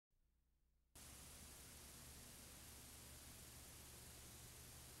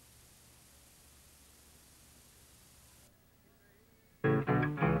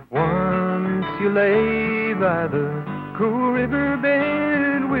you lay by the cool river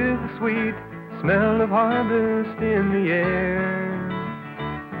bed with the sweet smell of harvest in the air.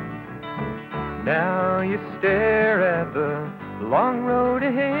 Now you stare at the long road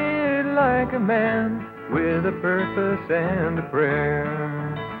ahead like a man with a purpose and a prayer.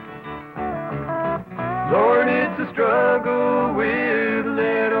 Lord, it's a struggle with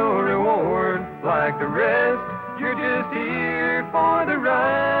little reward. Like the rest, you're just here for the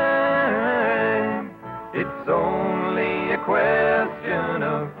ride. It's only a question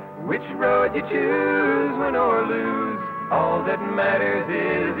of which road you choose, win or lose. All that matters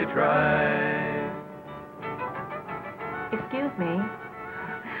is you try. Excuse me.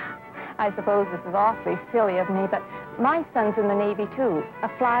 I suppose this is awfully silly of me, but my son's in the Navy, too. A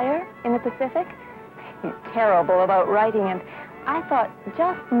flyer in the Pacific. He's terrible about writing, and I thought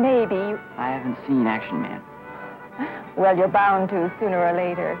just maybe you... I haven't seen Action Man. Well, you're bound to sooner or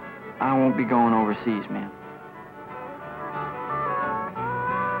later. I won't be going overseas, ma'am.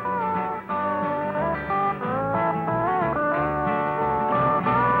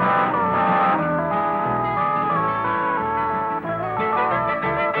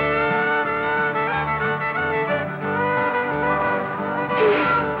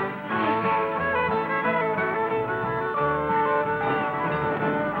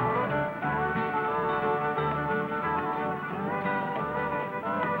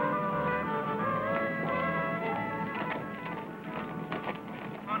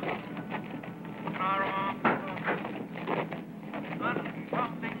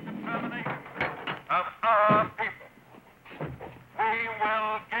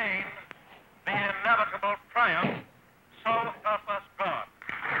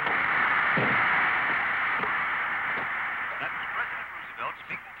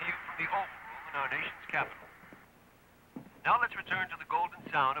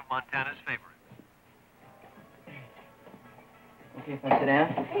 Okay, if I sit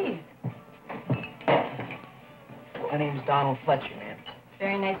down? Please. My name's Donny Fletcher, ma'am.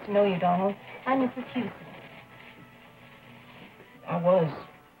 Very nice to know you, Donald. I'm Mrs. Houston.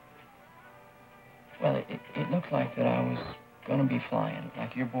 Well, it looked like that I was going to be flying,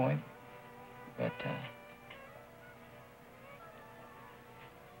 like your boy, but,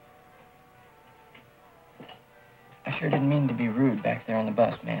 I sure didn't mean to be rude back there on the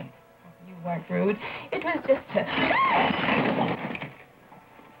bus, ma'am. You weren't rude. It was just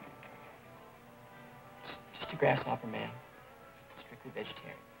Just a grasshopper, ma'am. Strictly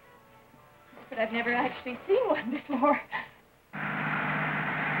vegetarian. But I've never actually seen one before.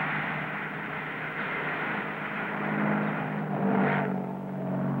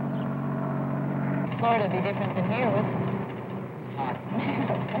 Florida would be different than here, wouldn't it? Hot.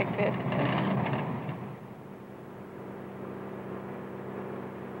 Like this.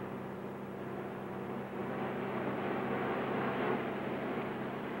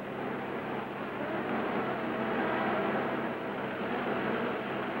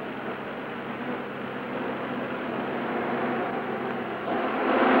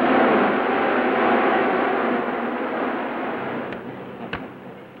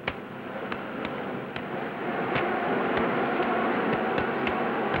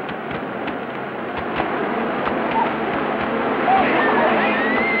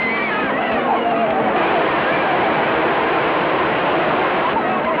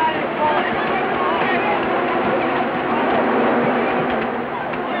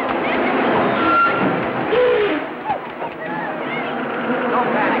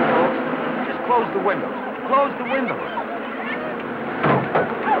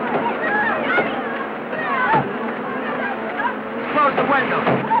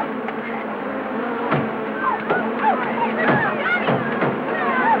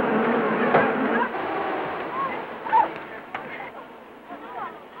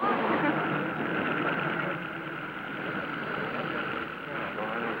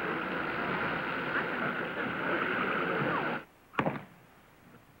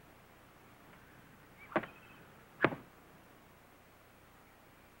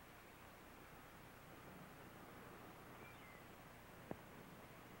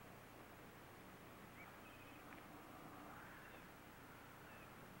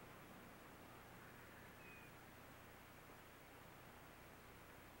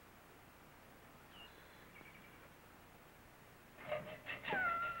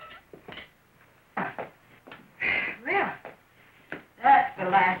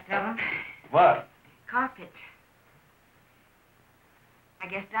 last of them. What? Carpet. I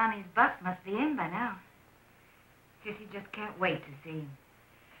guess Donny's bus must be in by now. Sissy just can't wait to see him.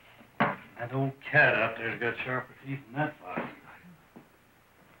 That old cat out there's got sharper teeth than that fox.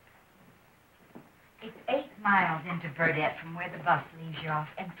 It's 8 miles into Burdett from where the bus leaves you off,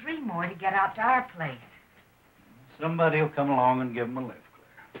 and 3 more to get out to our place. Somebody will come along and give them a lift,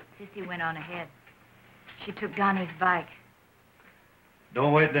 Claire. Sissy went on ahead. She took Donny's bike.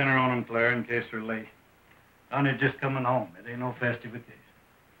 Don't wait dinner on them, Claire, in case they're late. Donny's just coming home. It ain't no festive occasion.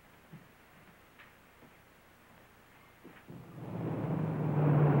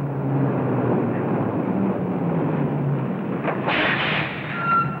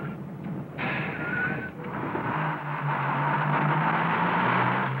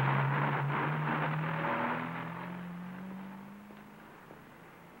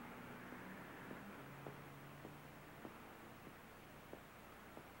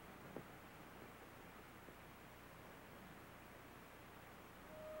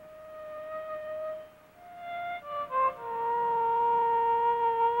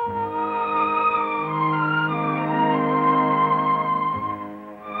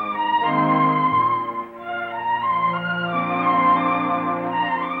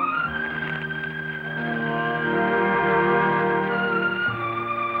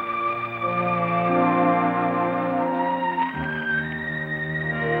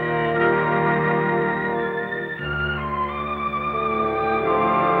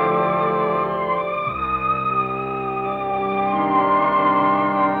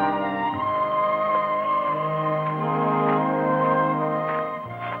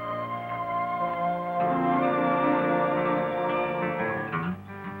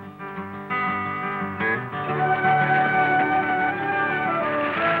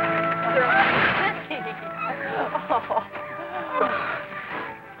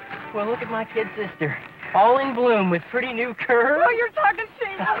 Well, look at my kid sister. All in bloom with pretty new curves. Oh, you're talking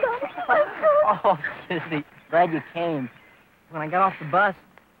shit. Oh, Sissy, glad you came. When I got off the bus...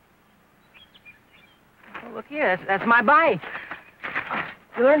 Oh, look here, that's my bike.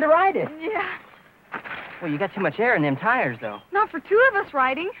 You learned to ride it. Yeah. Well, you got too much air in them tires, though. Not for 2 of us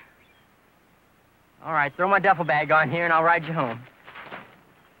riding. All right, throw my duffel bag on here and I'll ride you home.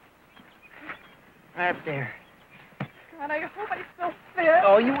 Right up there. God, I hope I still fit.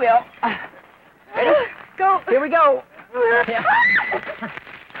 Oh, you will. Ready? Go. Here we go. Yeah.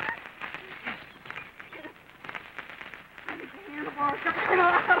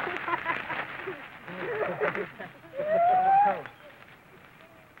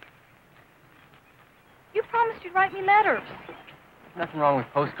 You promised you'd write me letters. Nothing wrong with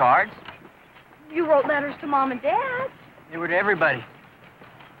postcards. You wrote letters to Mom and Dad. They were to everybody.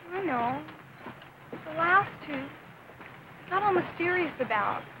 I know. The last 2, got all mysterious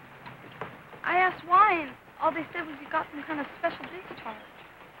about. I asked why, and all they said was you got some kind of special discharge.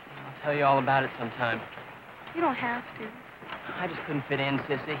 I'll tell you all about it sometime. You don't have to. I just couldn't fit in,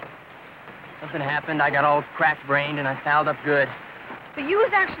 Sissy. Something happened, I got all crack-brained, and I fouled up good. But you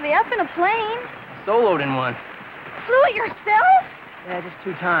was actually up in a plane. I soloed in one. Flew it yourself? Yeah, just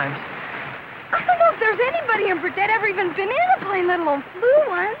 2 times. I don't know if there's anybody in Burdett ever even been in a plane, let alone flew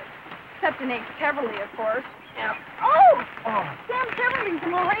one. Except an H. Teverly, of course. Yeah. Oh! Sam Teverly's a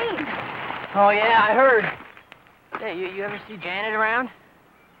Marine. Oh, yeah, I heard. Hey, you ever see Janet around?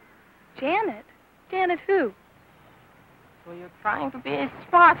 Janet? Janet who? So you're trying to be a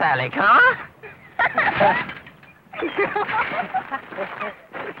smart aleck, huh?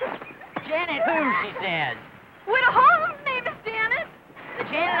 Janet who, she says. Widow Holmes' name is Janet. The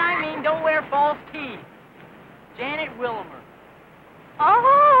Janet I mean don't wear false teeth. Janet Willimer.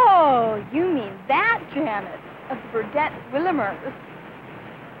 Oh, you mean that Janet of the Burdett Willimers.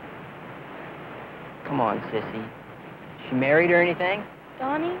 Come on, Sissy. She married or anything?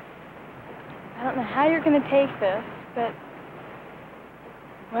 Donny, I don't know how you're going to take this, but...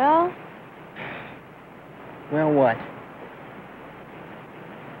 Well... Well, what?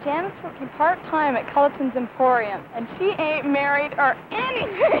 Janet's working part-time at Culleton's Emporium, and she ain't married or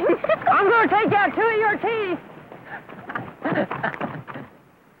anything. I'm going to take out 2 of your teeth.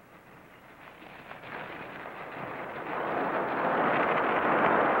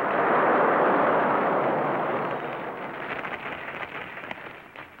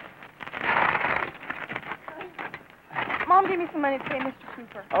 Mom gave me some money to pay Mr.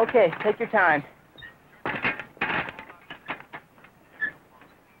 Cooper. Okay, take your time.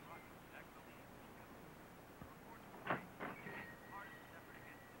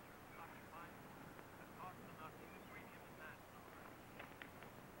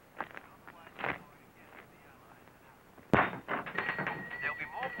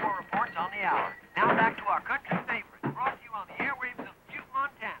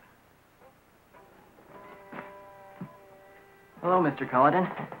 Hello, Mr. Culleton.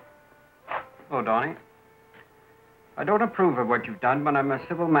 Oh, Donny. I don't approve of what you've done, but I'm a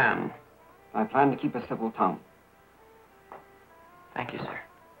civil man. I plan to keep a civil tongue. Thank you, sir.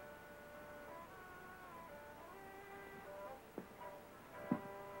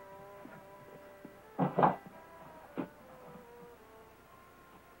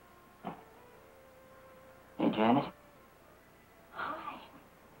 Hey, Janet. Hi.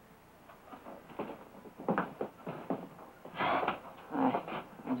 I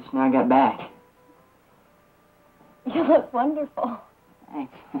just now got back. You look wonderful.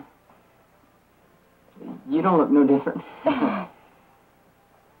 Thanks. You don't look no different. I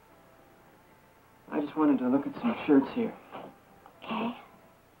just wanted to look at some shirts here. Okay.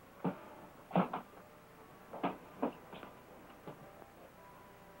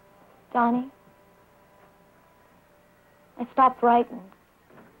 Donny, I stopped writing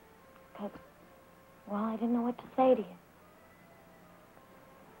because, well, I didn't know what to say to you.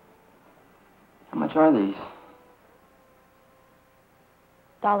 How much are these?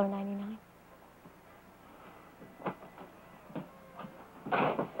 $1.99.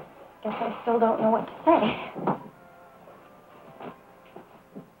 Guess I still don't know what to say.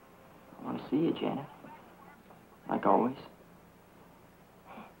 I want to see you, Janet. Like always.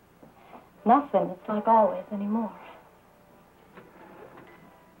 Nothing is like always anymore.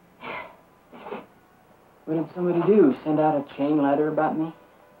 What did somebody do? Send out a chain letter about me?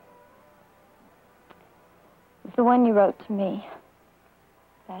 It's the one you wrote to me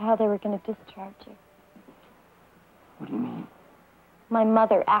about how they were going to discharge you. What do you mean? My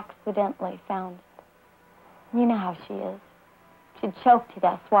mother accidentally found it. You know how she is. She'd choke to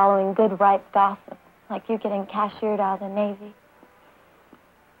death swallowing good, ripe gossip, like you getting cashiered out of the Navy.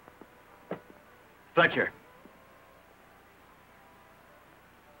 Fletcher.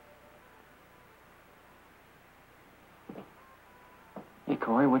 Hey,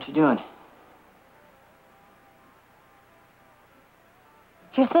 Corey, what you doing?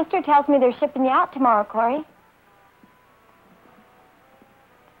 Your sister tells me they're shipping you out tomorrow, Corey.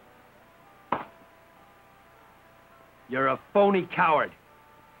 You're a phony coward.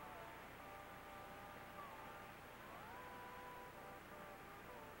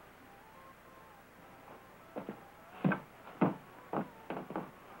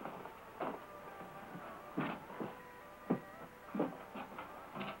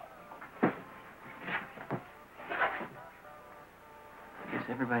 Guess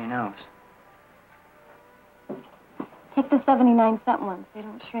everybody knows. Take the 79-cent ones. They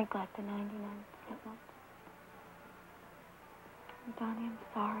don't shrink like the 99-cent ones. Donny, I'm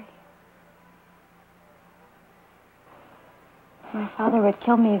sorry. My father would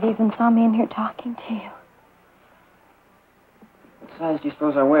kill me if he even saw me in here talking to you. What size do you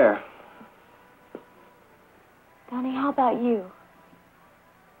suppose I wear? Donny, how about you?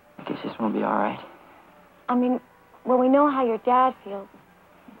 I guess this won't be all right. I mean, well, we know how your dad feels.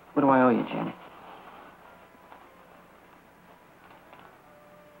 What do I owe you, Janet?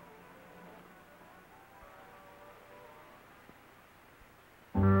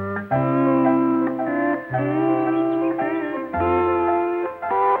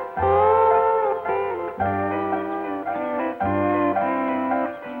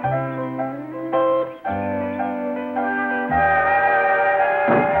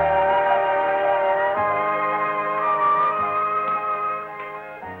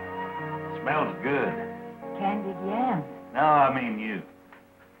 Smells good. Candied yams. No, I mean you.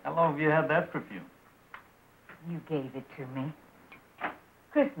 How long have you had that perfume? You gave it to me.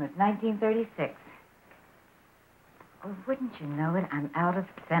 Christmas, 1936. Oh, wouldn't you know it? I'm out of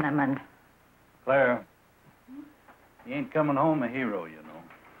cinnamon. Claire, you ain't coming home a hero, you know.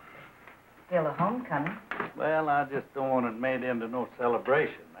 Still a homecoming. Well, I just don't want it made into no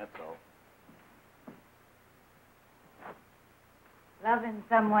celebration, that's all. Loving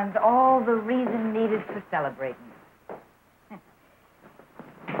someone's all the reason needed for celebrating.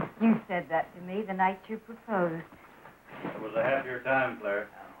 You said that to me the night you proposed. It was a happier time, Claire.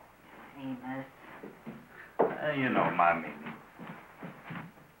 Amos. You know my meaning.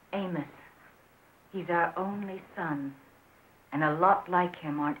 Amos. He's our only son. And a lot like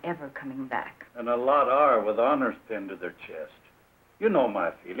him aren't ever coming back. And a lot are with honors pinned to their chest. You know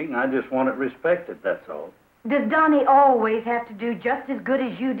my feeling. I just want it respected, that's all. Does Donny always have to do just as good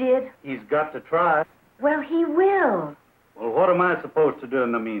as you did? He's got to try. Well, he will. Well, what am I supposed to do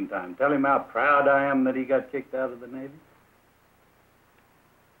in the meantime? Tell him how proud I am that he got kicked out of the Navy?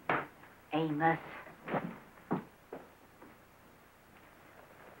 Amos.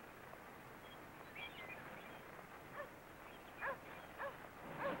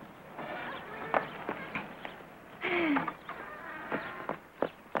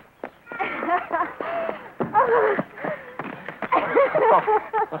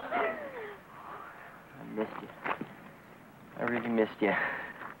 you.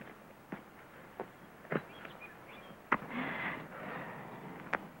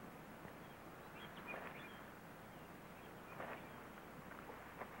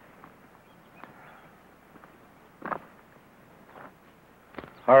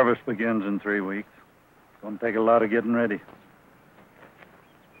 Harvest begins in 3 weeks. It's going to take a lot of getting ready.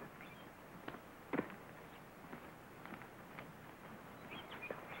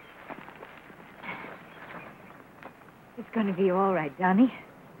 It's going to be all right, Donny.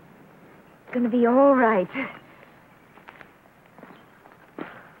 It's going to be all right.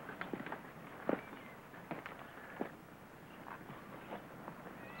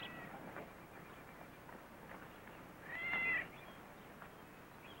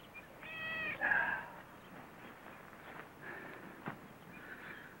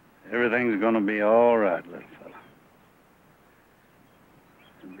 Everything's going to be all right, little fella.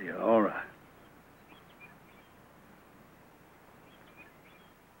 It'll be all right.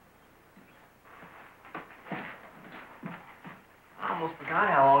 I almost forgot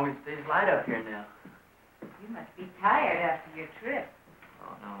how long it stays light up here now. You must be tired after your trip.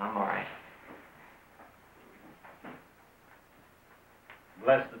 Oh, no, I'm all right.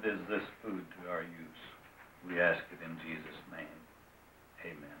 Blessed is this food to our use. We ask it in Jesus' name.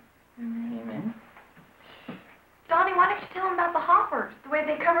 Amen. Amen. Donny, why don't you tell him about the hoppers, the way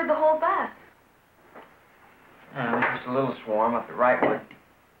they covered the whole bus? It was just a little swarm up at Wrightwood.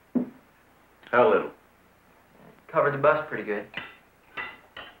 How little? Covered the bus pretty good.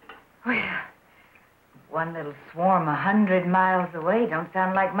 Well, one little swarm 100 miles away don't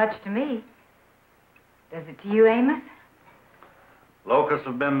sound like much to me. Does it to you, Amos? Locusts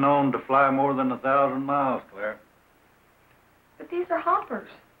have been known to fly more than 1,000 miles, Claire. But these are hoppers.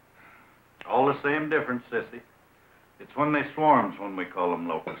 All the same difference, Sissy. It's when they swarms when we call them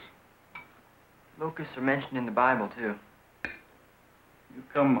locusts. Locusts are mentioned in the Bible, too. You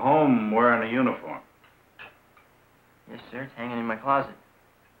come home wearing a uniform. Yes, sir. It's hanging in my closet.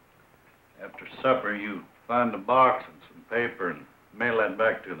 After supper, you find a box and some paper and mail that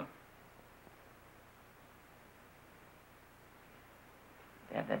back to them.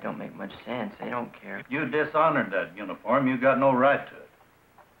 Dad, that don't make much sense. They don't care. If you dishonored that uniform, you got no right to it.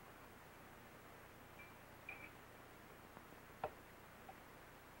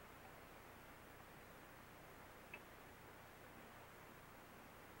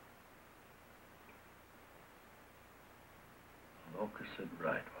 Locust at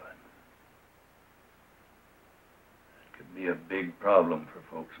Wrightwood. That could be a big problem for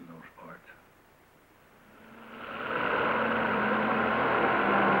folks in those parts.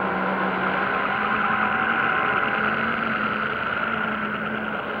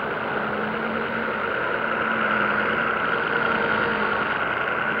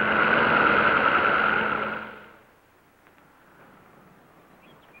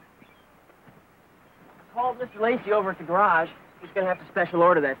 Called Mr. Lacey over at the garage. He's going to have to special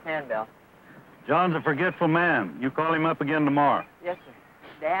order that sandbell. John's a forgetful man. You call him up again tomorrow. Yes, sir.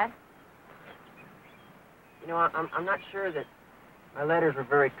 Dad? You know, I'm not sure that my letters were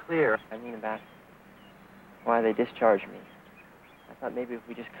very clear. I mean, about why they discharged me. I thought maybe if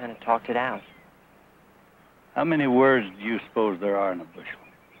we just kind of talked it out. How many words do you suppose there are in a bushel?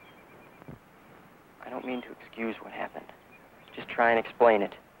 I don't mean to excuse what happened. Just try and explain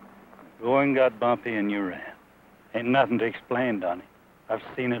it. Going got bumpy and you ran. Ain't nothing to explain, Donny. I've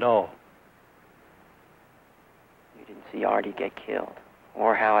seen it all. You didn't see Artie get killed,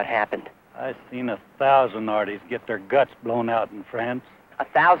 or how it happened. I seen 1,000 Arties get their guts blown out in France.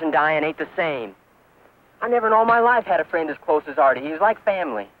 1,000 dying ain't the same. I never in all my life had a friend as close as Artie. He was like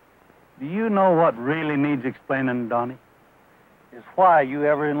family. Do you know what really needs explaining, Donny? Is why you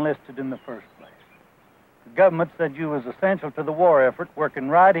ever enlisted in the first place. The government said you was essential to the war effort, working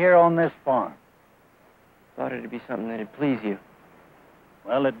right here on this farm. Thought it'd be something that'd please you.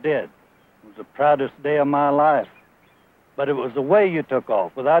 Well, it did. It was the proudest day of my life. But it was the way you took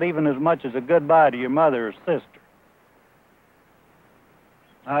off, without even as much as a goodbye to your mother or sister.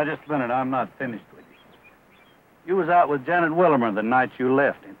 Now, just a minute, I'm not finished with you. You was out with Janet Willimer the night you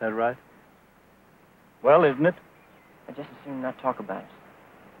left, ain't that right? Well, isn't it? I'd just as soon not talk about it.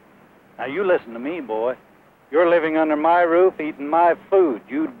 Now, you listen to me, boy. You're living under my roof, eating my food.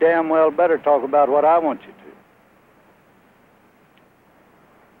 You damn well better talk about what I want you to.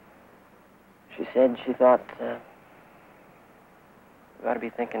 She said she thought, you ought to be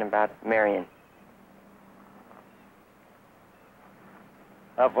thinking about marrying.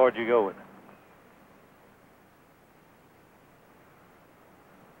 How far'd you go with it?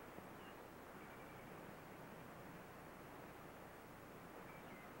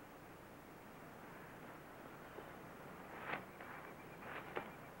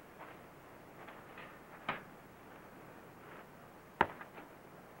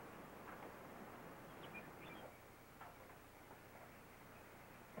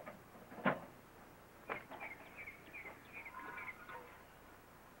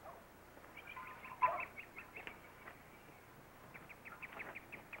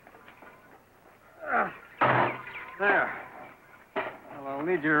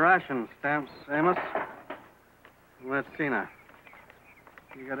 need your ration stamps, Amos. Let's see now.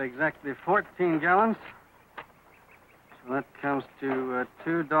 You got exactly 14 gallons. So that comes to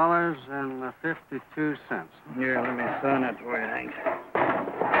 $2.52. Here, let me sign it for you, Hank.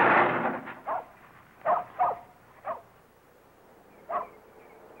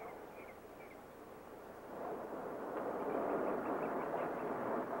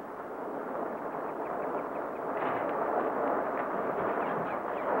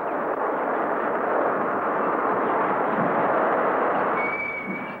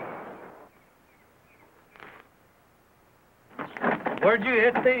 Where'd you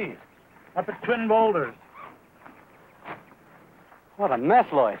hit these? Up at Twin Boulders. What a mess,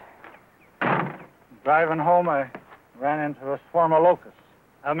 Lloyd. Driving home, I ran into a swarm of locusts.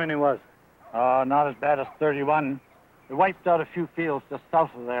 How many was it? Not as bad as 31. We wiped out a few fields just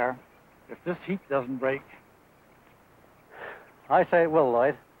south of there. If this heat doesn't break... I say it will,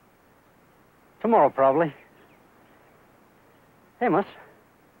 Lloyd. Tomorrow, probably. Amos,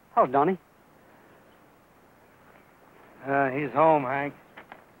 how's Donny? He's home, Hank.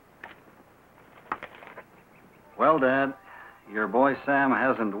 Well, Dad, your boy Sam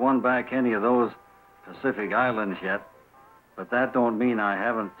hasn't won back any of those Pacific Islands yet, but that don't mean I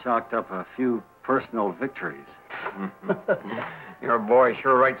haven't chalked up a few personal victories. Your boy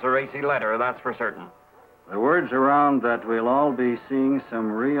sure writes a racy letter, that's for certain. The word's around that we'll all be seeing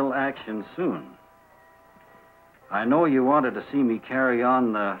some real action soon. I know you wanted to see me carry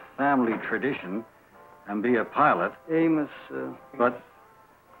on the family tradition and be a pilot. Amos, But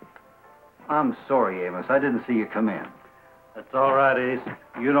I'm sorry, Amos. I didn't see you come in. That's all right, Ace.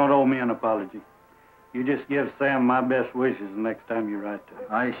 You don't owe me an apology. You just give Sam my best wishes the next time you write to him.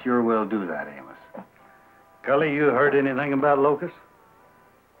 I sure will do that, Amos. Cully, you heard anything about locusts?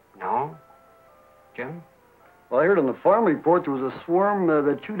 No? Jim? well, I heard on the farm report there was a swarm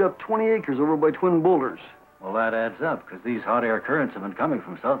that chewed up 20 acres over by Twin Boulders. Well, that adds up, because these hot air currents have been coming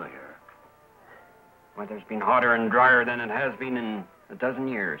from south of here. Weather's been hotter and drier than it has been in a dozen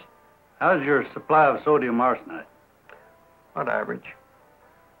years. How's your supply of sodium arsenite? What average?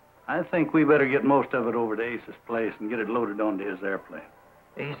 I think we better get most of it over to Ace's place and get it loaded onto his airplane.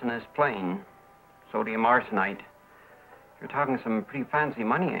 Ace and his plane. Sodium arsenite. You're talking some pretty fancy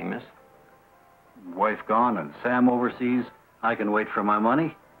money, Amos. Wife gone and Sam overseas. I can wait for my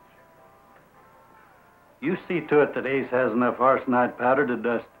money. You see to it that Ace has enough arsenite powder to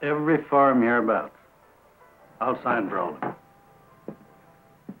dust every farm hereabouts. I'll sign for all of it.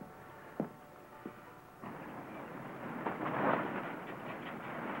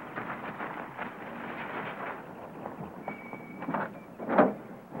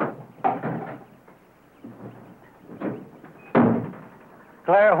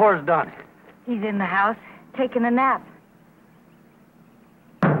 Clara, where's Donny? He's in the house, taking a nap.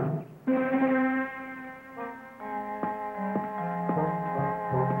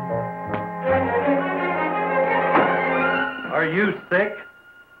 Are you sick?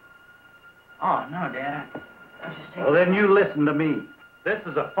 Oh, no, Dad. I was just taking... Well, then you listen to me. This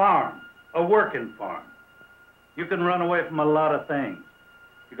is a farm, a working farm. You can run away from a lot of things.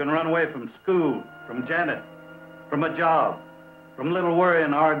 You can run away from school, from Janet, from a job, from little worry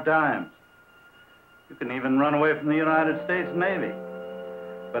and hard times. You can even run away from the United States Navy.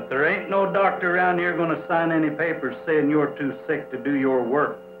 But there ain't no doctor around here going to sign any papers saying you're too sick to do your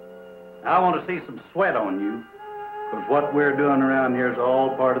work. I want to see some sweat on you, because what we're doing around here is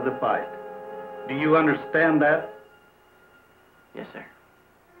all part of the fight. Do you understand that? Yes, sir.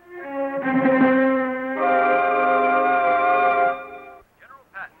 General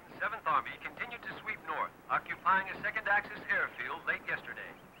Patton's 7th Army continued to sweep north, occupying a second-axis airfield late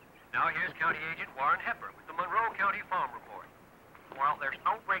yesterday. Now here's County Agent Warren Hepper with the Monroe County Farm Report. Well, there's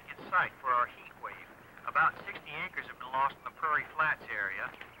no break in sight for our heat wave. About 60 acres have been lost in the Prairie Flats area.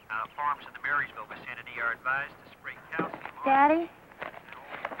 Farms in the Marysville vicinity are advised to spray calcium. Daddy,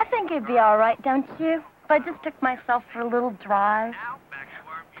 I think it'd be all right, don't you? If I just took myself for a little drive. Now, back to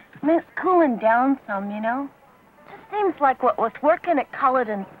our music. I mean, it's cooling down some, you know? Just seems like what with working at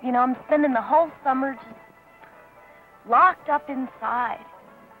Culloden's, you know, I'm spending the whole summer just locked up inside.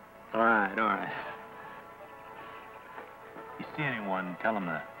 All right, all right. You see anyone, tell them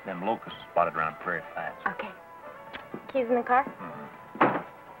them locusts spotted around Prairie Flats. Okay. Keys in the car? Mm-hmm.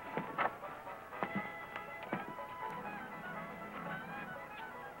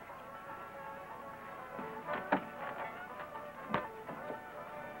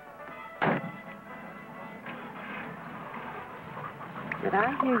 Did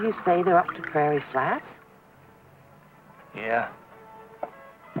I hear you say they're up to Prairie Flats? Yeah.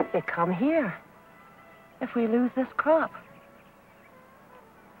 They come here. If we lose this crop.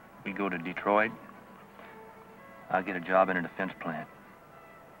 We go to Detroit. I'll get a job in a defense plant.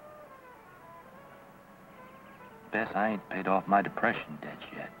 Bess, I ain't paid off my depression debts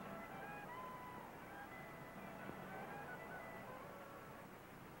yet.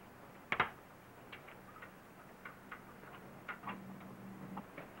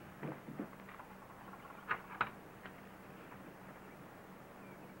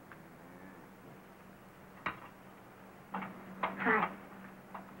 Hi.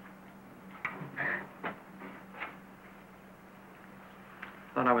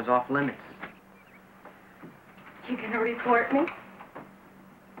 Thought I was off limits. You gonna report me?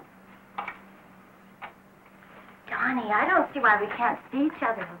 Donny, I don't see why we can't see each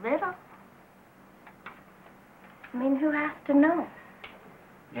other a little. I mean, who has to know?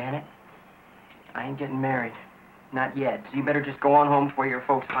 Janet, I ain't getting married. Not yet. So you better just go on home before your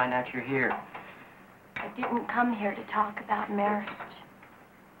folks find out you're here. I didn't come here to talk about marriage.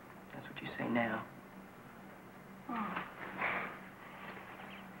 That's what you say now. Oh.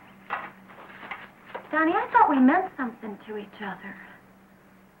 Donny, I thought we meant something to each other.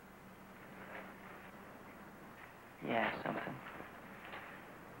 Yeah, something.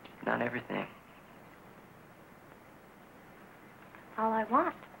 Not everything. That's all I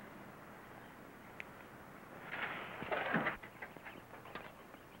want.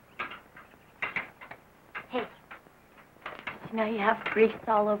 Hey, you know you have grease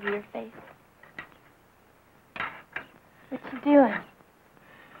all over your face. What you doing?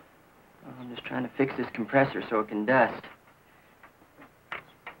 Well, I'm just trying to fix this compressor so it can dust.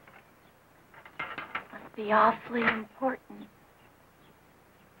 Must be awfully important.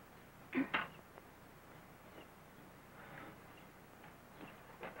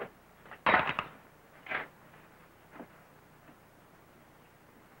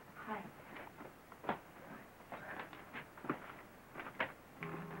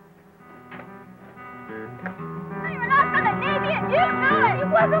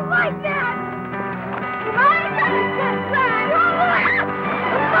 Wasn't like that! My goodness, just right!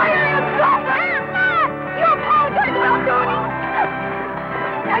 Fire is over! You apologize well, Donny!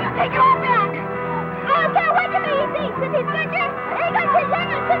 Now you take it all back! Oh, can't wait to be easy! Since he's Fletcher, ain't got his hand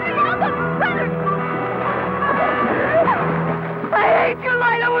on Sister Helmond, brothers! I hate you,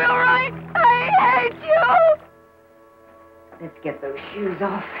 Lila Wheelwright! I hate you! Let's get those shoes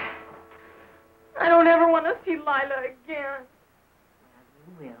off. I don't ever want to see Lila again.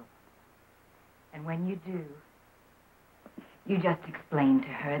 You will. And when you do, you just explain to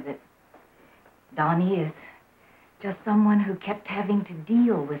her that Donny is just someone who kept having to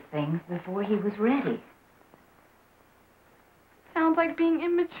deal with things before he was ready. Sounds like being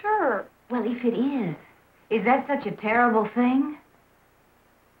immature. Well, if it is that such a terrible thing?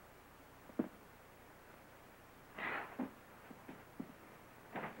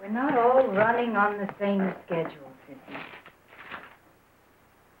 We're not all running on the same schedule, Sissy.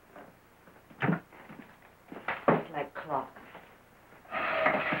 Like clocks.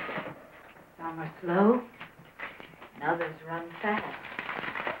 Some are slow, and others run fast.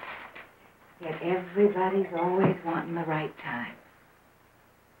 Yet everybody's always wanting the right time.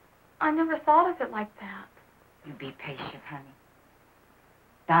 I never thought of it like that. You be patient, honey.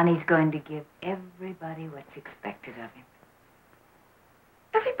 Donny's going to give everybody what's expected of him.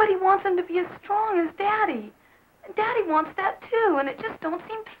 Everybody wants him to be as strong as Daddy. And Daddy wants that too, and it just don't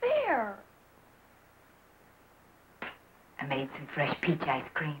seem fair. I made some fresh peach ice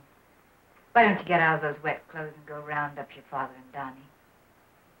cream. Why don't you get out of those wet clothes and go round up your father and Donny?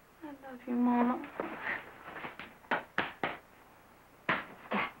 I love you, Mama.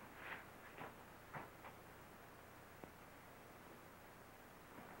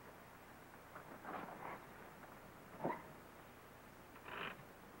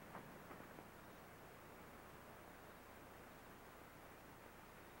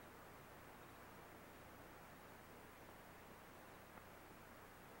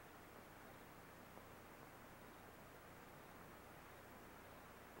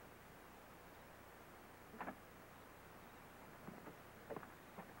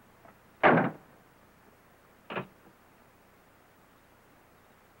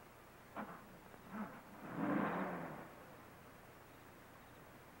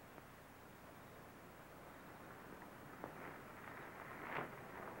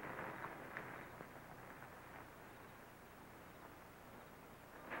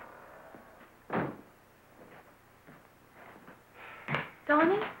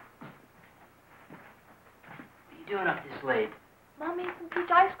 Donny? What are you doing up this late? Mom made some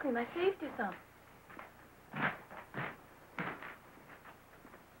peach ice cream. I saved you some.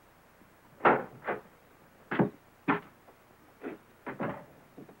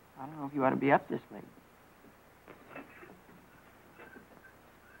 if you ought to be up this late.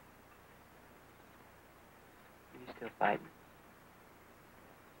 Are you still fighting?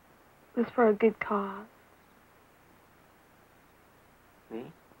 It was for a good cause. Me?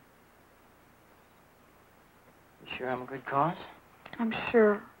 You sure I'm a good cause? I'm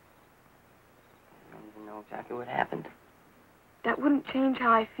sure. I don't even know exactly what happened. That wouldn't change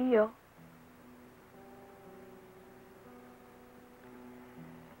how I feel.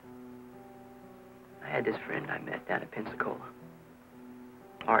 I had this friend I met down at Pensacola.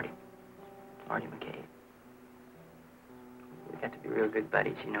 Artie McCabe. We got to be real good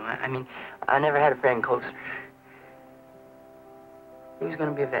buddies, you know. I mean, I never had a friend closer. He was going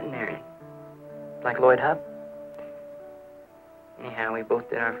to be a veterinarian, like Lloyd Hub. Anyhow, we both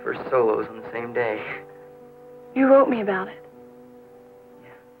did our first solos on the same day. You wrote me about it. Yeah.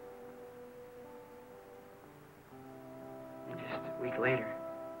 And just a week later,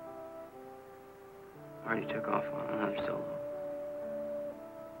 Artie took off on another solo.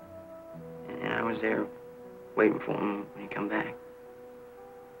 And I was there waiting for him when he come back.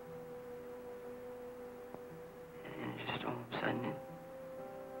 And just all of a sudden,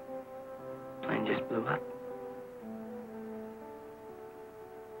 the plane just blew up.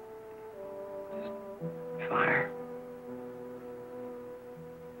 Just fire.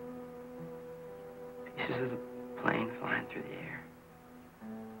 Pieces of the plane flying through the air.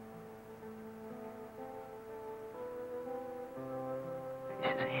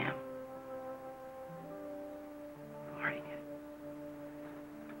 Pieces of him. Guarding it.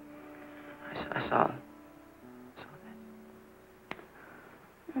 I saw that.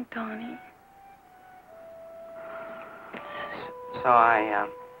 Oh, Donny. So I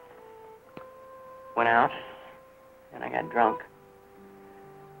went out, and I got drunk,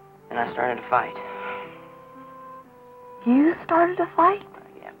 and I started a fight. You started a fight?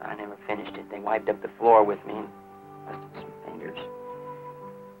 Yeah, but I never finished it. They wiped up the floor with me and busted some fingers.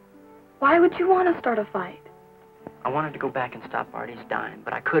 Why would you want to start a fight? I wanted to go back and stop Artie's dying,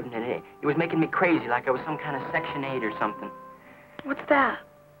 but I couldn't. It was making me crazy, like I was some kind of Section 8 or something. What's that?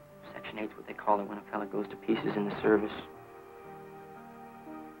 Section 8's what they call it when a fella goes to pieces in the service.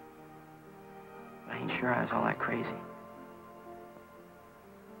 I ain't sure I was all that crazy.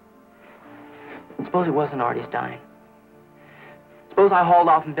 Suppose it wasn't Artie's dying. Suppose I hauled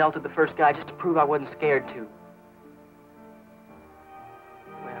off and belted the first guy just to prove I wasn't scared to.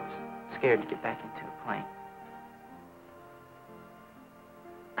 Well, I was scared to get back into a plane.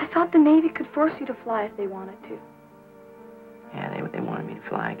 I thought the Navy could force you to fly if they wanted to. Yeah, they wanted me to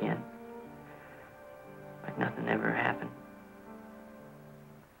fly again. Like nothing ever happened.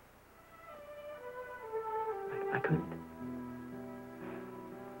 I couldn't.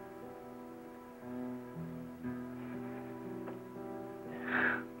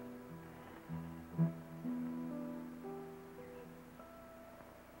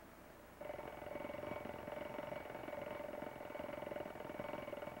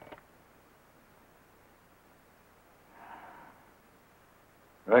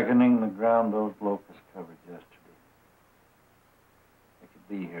 Reckoning the ground those locusts covered yesterday. They could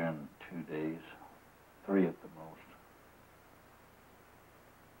be here in 2 days, 3 at the most.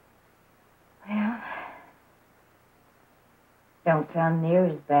 Well, don't sound near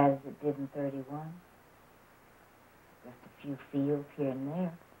as bad as it did in 31. Just a few fields here and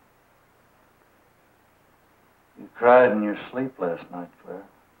there. You cried in your sleep last night, Claire.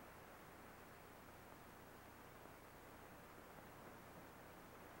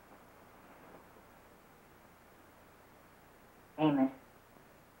 Amos,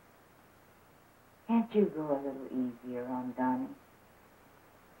 can't you go a little easier on Donny?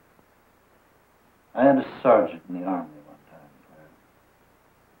 I had a sergeant in the Army one time,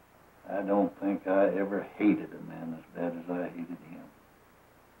 Claire. I don't think I ever hated a man as bad as I hated him.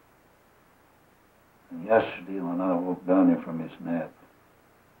 And yesterday, when I woke Donny from his nap,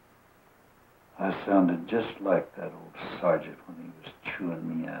 I sounded just like that old sergeant when he was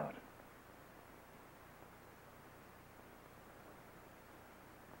chewing me out.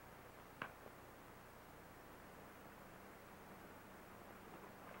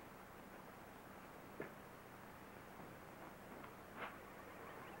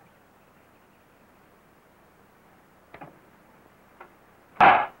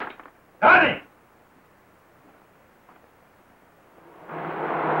 Donny!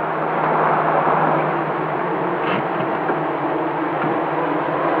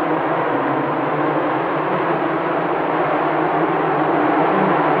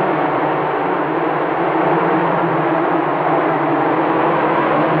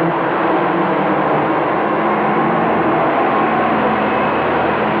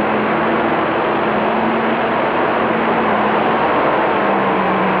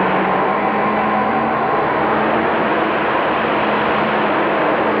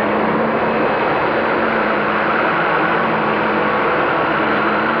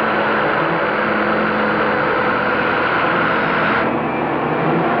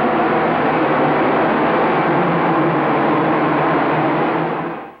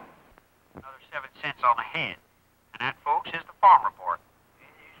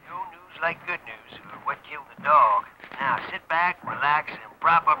 dog. Now, sit back, relax, and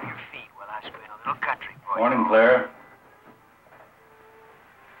prop up your feet while I spin a little country for you. Morning, Claire.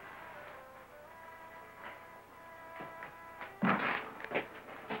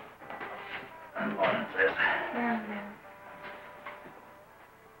 Good morning, sis.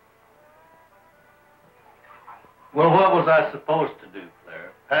 Well, what was I supposed to do,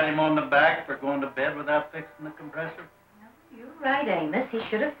 Claire? Pat him on the back for going to bed without fixing the compressor? No, you're right, Amos. He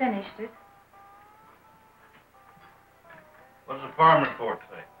should have finished it. What does the farm report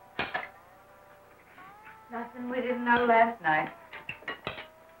say? Nothing we didn't know last night.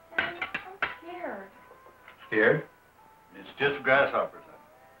 Daddy, I'm scared. Scared? It's just grasshoppers.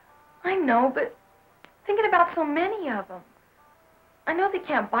 I know, but thinking about so many of them. I know they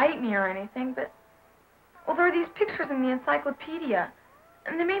can't bite me or anything, but... Well, there are these pictures in the encyclopedia,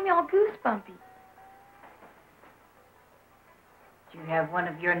 and they made me all goosebumpy. Did you have one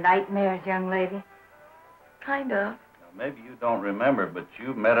of your nightmares, young lady? Kind of. Now, maybe you don't remember, but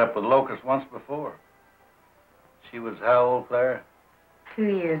you met up with Locusts once before. She was how old, Claire? 2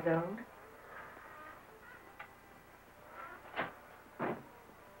 years old.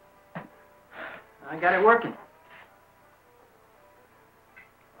 I got it working.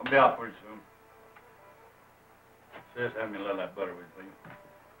 I'll be out pretty soon. Sis, hand me a little of that butter, will you, please?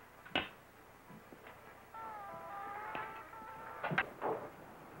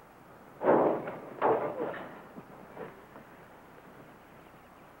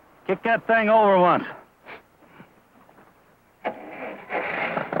 Kick that thing over once. It's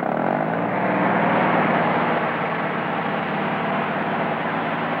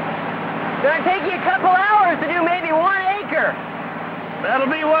gonna take you a couple hours to do maybe 1 acre.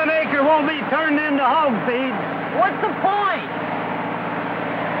 That'll be 1 acre, won't be turned into hog feed. What's the point?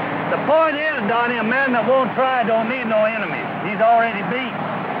 The point is, Donny, a man that won't try don't need no enemies. He's already beat.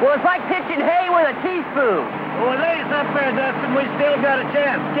 Well, it's like pitching hay with a teaspoon. Well, with Ace up there, Dustin, we still got a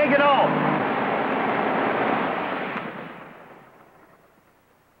chance. Kick it off.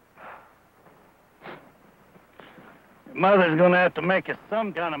 Mother's gonna have to make us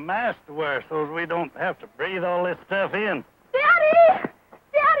some kind of mask to wear so we don't have to breathe all this stuff in. Daddy!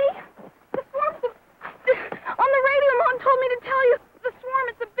 Daddy! The swarm's on the radio, Mom told me to tell you. The swarm,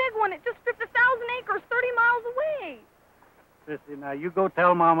 it's a big one. It just stripped 1,000 acres 30 miles away. Sissy, now you go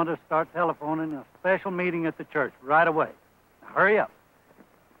tell Mama to start telephoning a special meeting at the church right away. Now, hurry up.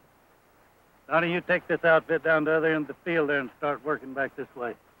 Donny, you take this outfit down to the other end of the field there and start working back this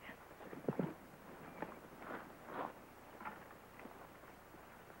way.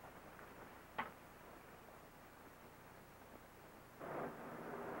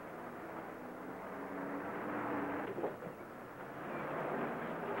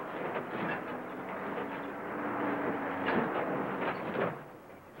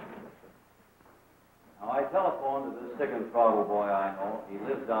 I telephoned to this second throttle boy I know. He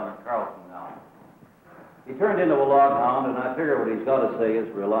lives down in Carlton now. He turned into a log hound, and I figure what he's got to say is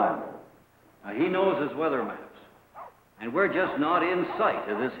reliable. Now, he knows his weather maps, and we're just not in sight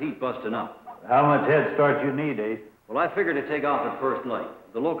of this heat busting up. How much head start you need, Ace? Well, I figured to take off at first light.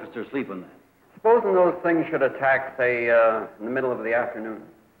 The Locusts are sleeping then. Supposing those things should attack, say, in the middle of the afternoon.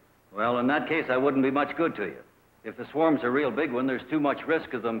 Well, in that case, I wouldn't be much good to you. If the swarm's a real big one, there's too much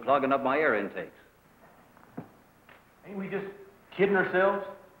risk of them clogging up my air intakes. Ain't we just kidding ourselves?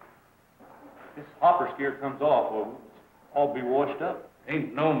 This hopper scare comes off, we'll all be washed up.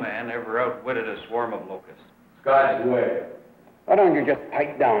 Ain't no man ever outwitted a swarm of locusts. Sky's the way. Why don't you just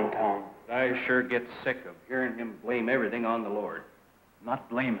pipe down, Tom? I sure get sick of hearing him blame everything on the Lord. Not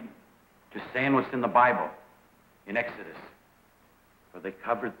blaming, just saying what's in the Bible, in Exodus. For they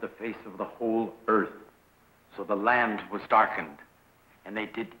covered the face of the whole earth, so the land was darkened, and they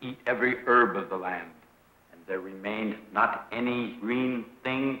did eat every herb of the land. There remained not any green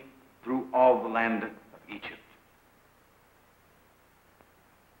thing through all the land of Egypt.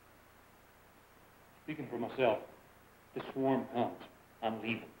 Speaking for myself, the swarm comes. I'm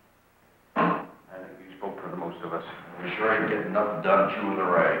leaving. I think you spoke for the most of us. We sure ain't getting nothing done chewing the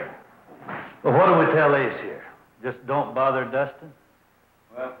rag. Well, what do we tell Ace here? Just don't bother Dustin?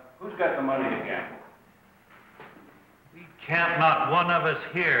 Well, who's got the money to gamble? We can't not one of us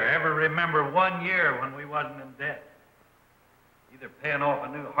here ever remember 1 year when we wasn't in debt. Either paying off a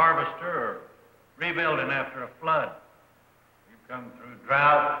new harvester or rebuilding after a flood. We've come through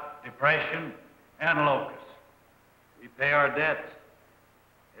drought, depression, and locusts. We pay our debts.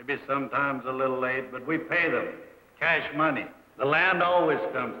 Maybe sometimes a little late, but we pay them. Cash money. The land always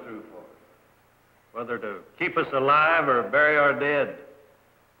comes through for us. Whether to keep us alive or bury our dead.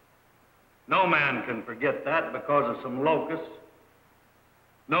 No man can forget that because of some locusts.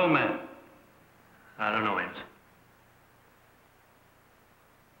 No man. I don't know, Ames.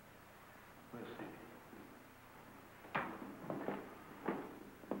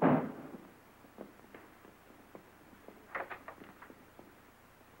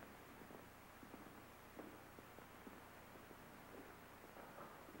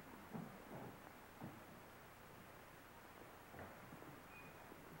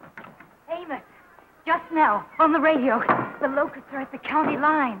 Amos, just now, on the radio, the Locusts are at the county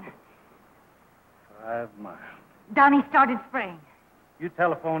line. 5 miles. Donny started spraying. You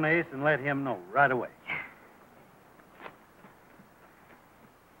telephone Ace and let him know right away.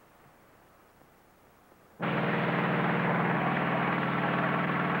 How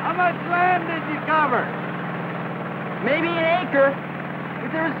much land did you cover? Maybe an acre.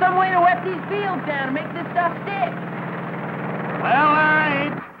 If there was some way to wet these fields down and make this stuff stick. Well, there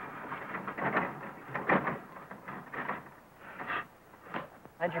ain't.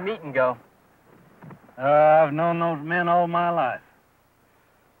 How'd your meeting go? I've known those men all my life.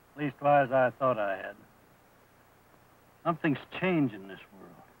 Leastwise, I thought I had. Something's changed in this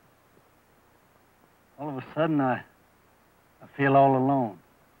world. All of a sudden, I feel all alone.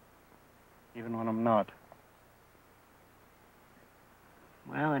 Even when I'm not.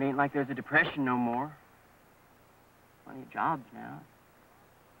 Well, it ain't like there's a depression no more. Plenty of jobs now.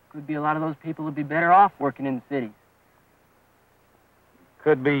 Could be a lot of those people who'd be better off working in the cities.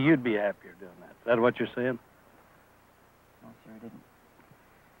 Could be you'd be happier doing that. Is that what you're saying? No, sir, it didn't.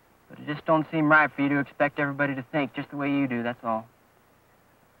 But it just don't seem right for you to expect everybody to think just the way you do, that's all.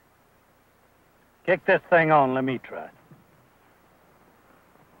 Kick this thing on, let me try.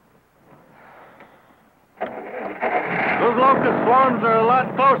 Those locust swarms are a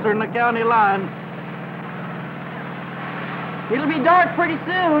lot closer than the county line. It'll be dark pretty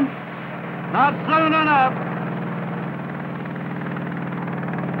soon. Not soon enough.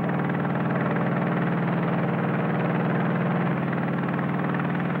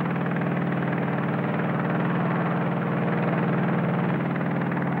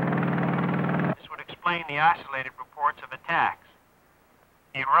 This would explain the isolated reports of attacks.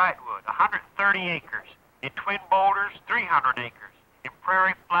 In Wrightwood, 130 acres. In Twin Boulders, 300 acres. In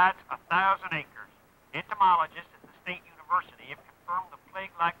Prairie Flats, 1,000 acres. Entomologists at the State University have confirmed the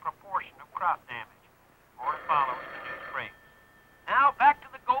plague-like proportion of crop damage. More to follow as the news breaks. Now back to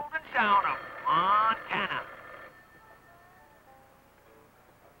the golden sound of Montana.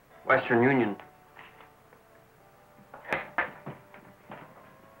 Western Union.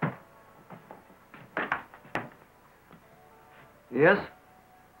 Yes?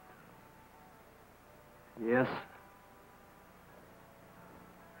 Yes.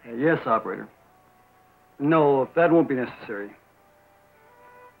 Yes, operator. No, that won't be necessary.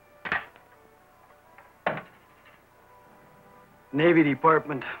 Navy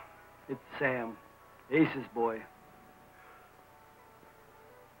Department. It's Sam, Ace's boy.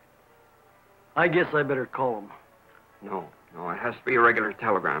 I guess I better call him. No, it has to be a regular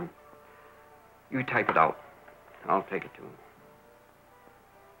telegram. You type it out. I'll take it to him.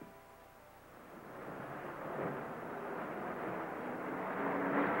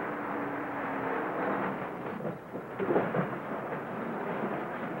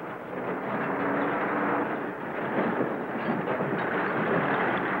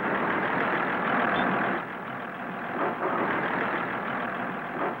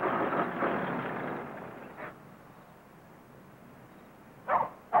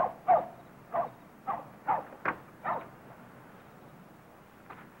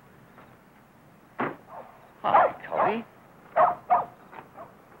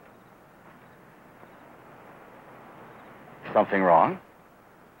 Something wrong?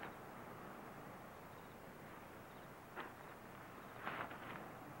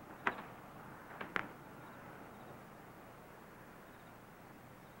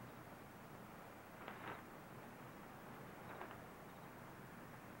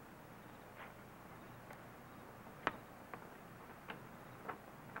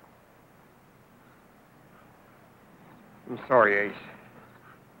 I'm sorry, Ace.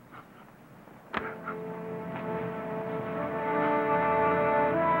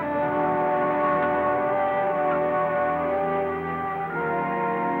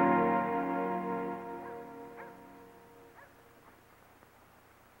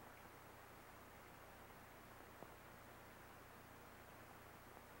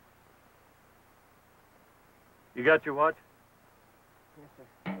 You got your watch? Yes,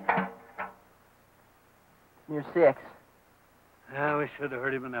 sir. Near 6. Yeah, we should have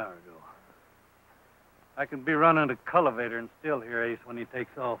heard him an hour ago. I can be running a cultivator and still hear Ace when he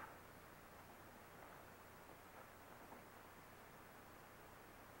takes off.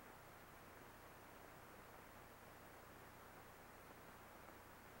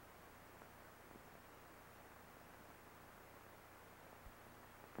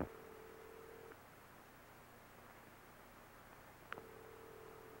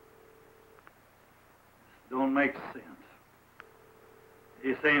 don't make sense.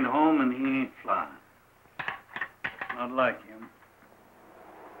 Ace ain't home and he ain't flying. Not like him.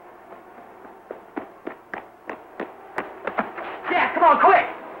 Yeah, come on, quick!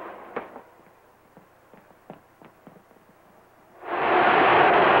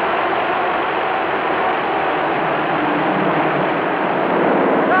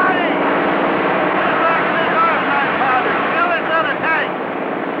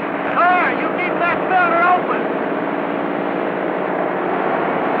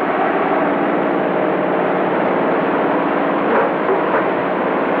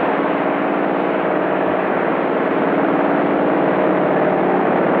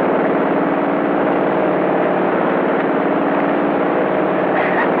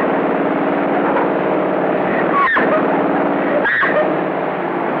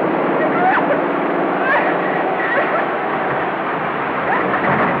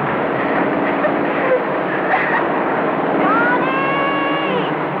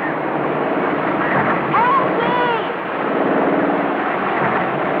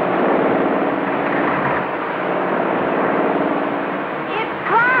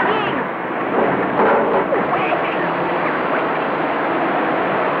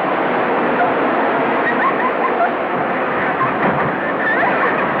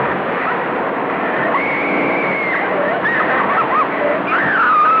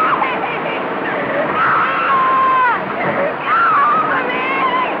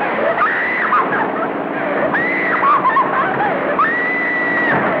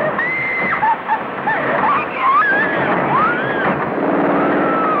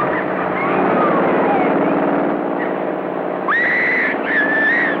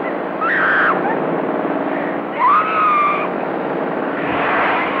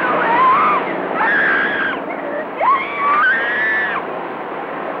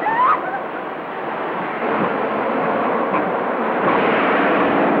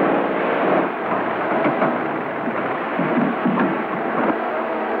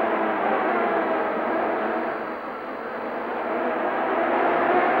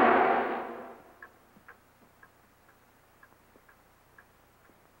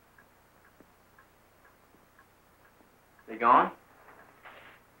 They gone?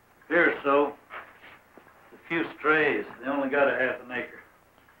 Here, so. A few strays. They only got a half an acre.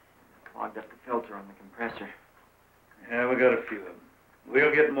 Clogged up the filter on the compressor. Yeah, we got a few of them.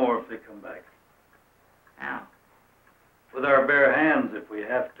 We'll get more if they come back. How? With our bare hands if we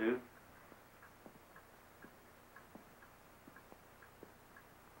have to.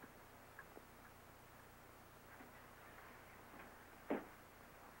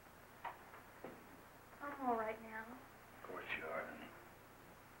 I'm all right now. Of course you are, honey.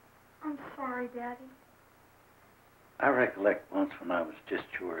 I'm sorry, Daddy. I recollect once when I was just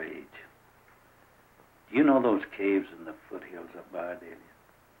your age. Do you know those caves in the foothills up by Ardelia?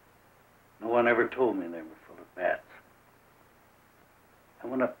 No one ever told me they were full of bats. I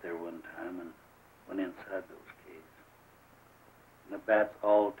went up there one time and went inside those caves. And the bats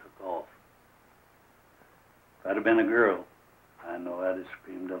all took off. If I'd have been a girl, I know I'd have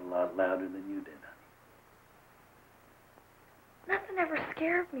screamed a lot louder than you did, honey. Nothing ever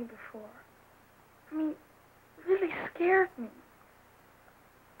scared me before. I mean, really scared me.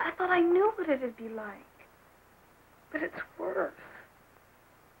 I thought I knew what it'd be like. But it's worse.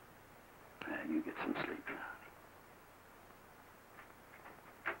 You get some sleep now.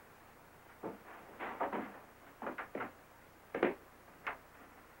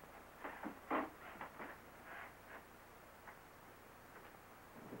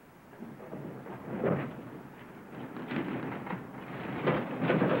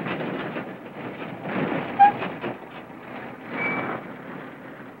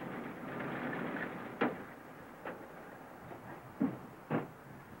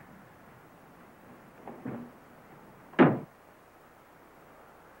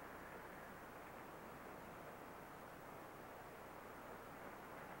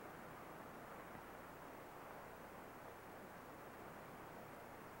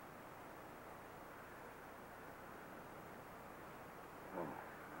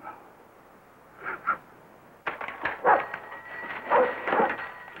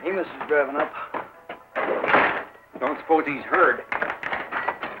 Amos is driving up. Don't suppose he's heard.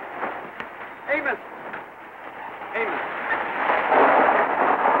 Amos! Amos!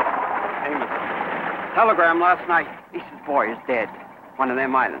 Amos. Telegram last night. Lisa's boy is dead. One of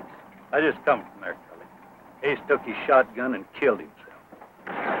them islands. I just come from there, Kelly. Ace took his shotgun and killed himself.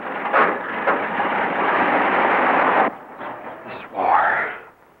 This war.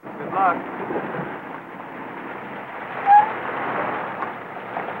 Good luck.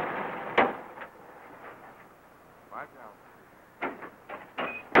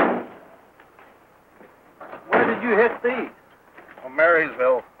 Where'd you hit these? Oh,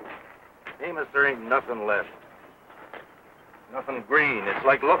 Marysville. Amos, there ain't nothing left. Nothing green. It's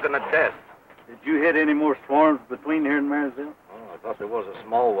like looking at death. Did you hit any more swarms between here and Marysville? Oh, I thought there was a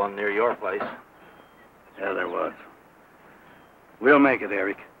small one near your place. Yeah, there was. We'll make it,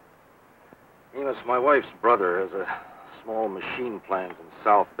 Eric. Amos, my wife's brother has a small machine plant in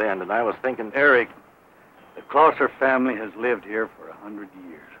South Bend, and I was thinking... Eric, the Closser family has lived here for 100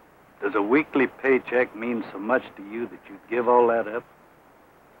 years. Does a weekly paycheck mean so much to you that you'd give all that up?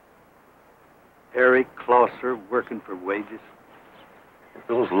 Eric Closser working for wages? If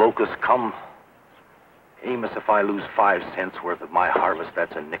those locusts come... Amos, if I lose 5 cents worth of my harvest,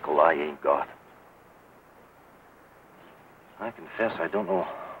 that's a nickel I ain't got. I confess I don't know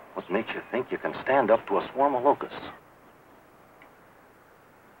what makes you think you can stand up to a swarm of locusts.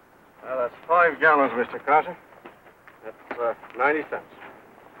 Well, that's 5 gallons, Mr. Carter. That's 90 cents.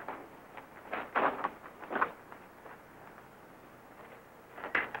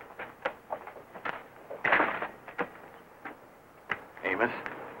 Amos?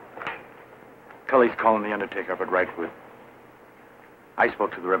 Cully's calling the undertaker up at Wrightwood. I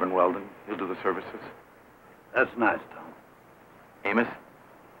spoke to the Reverend Weldon. He'll do the services. That's nice, Tom. Amos,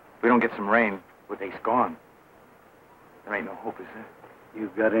 if we don't get some rain, with Ace gone, there ain't no hope, is there? You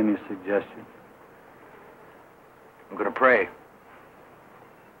got any suggestions? I'm gonna pray.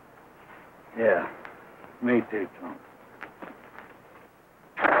 Yeah, me too, Tom.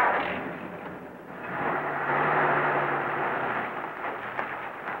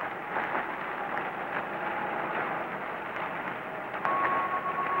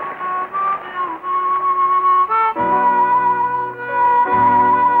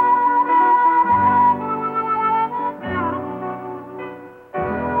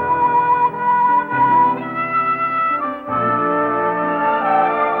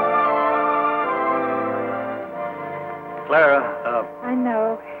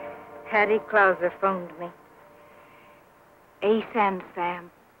 Hattie Clouser phoned me. Ace and Sam.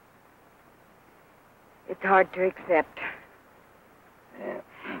 It's hard to accept. Yeah.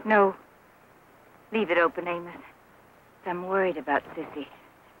 No. Leave it open, Amos. I'm worried about Sissy.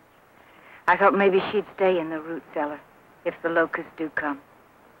 I thought maybe she'd stay in the root cellar if the locusts do come.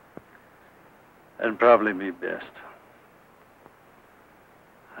 That'd probably be best.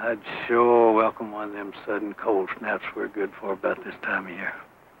 I'd sure welcome one of them sudden cold snaps we're good for about this time of year.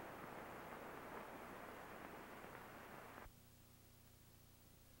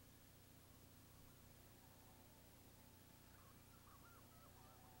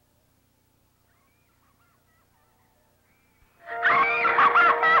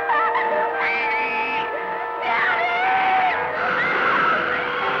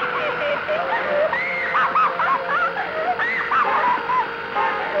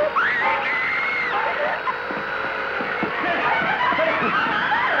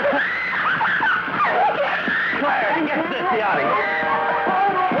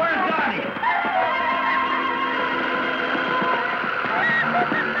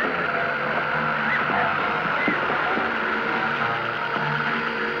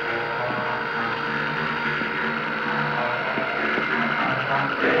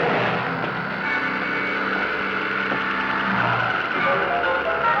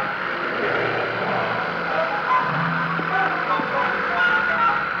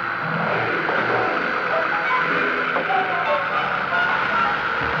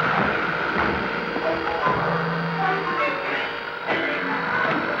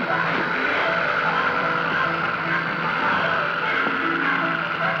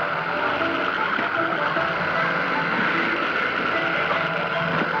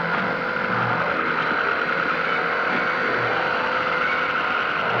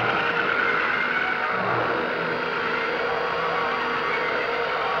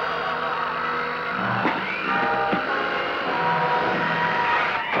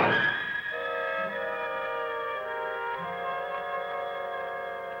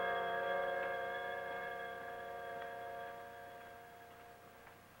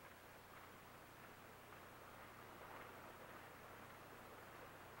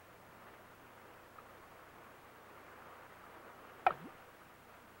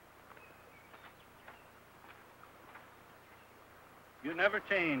 You never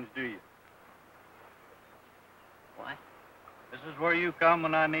change, do you? What? This is where you come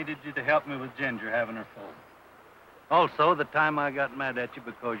when I needed you to help me with Ginger having her phone. Also, the time I got mad at you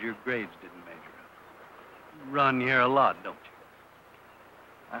because your grades didn't measure up. You run here a lot, don't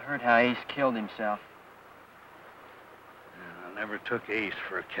you? I heard how Ace killed himself. Yeah, I never took Ace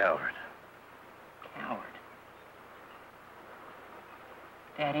for a coward. Coward?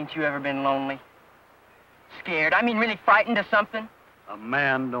 Dad, ain't you ever been lonely? scared. I mean, really frightened of something. A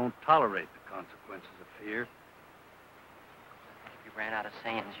man don't tolerate the consequences of fear. If you ran out of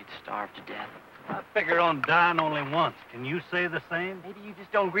sands, you'd starve to death. I figure on dying only once. Can you say the same? Maybe you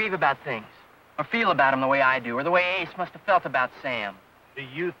just don't grieve about things. Or feel about them the way I do, or the way Ace must have felt about Sam. Do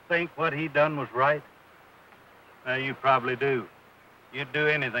you think what he done was right? You probably do. You'd do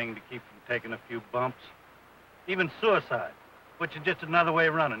anything to keep from taking a few bumps. Even suicide, which is just another way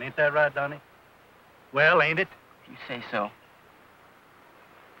of running. Ain't that right, Donny? Well, ain't it? If you say so.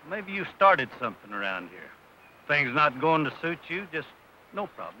 Maybe you started something around here. Things not going to suit you, just no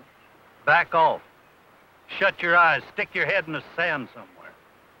problem. Back off. Shut your eyes. Stick your head in the sand somewhere.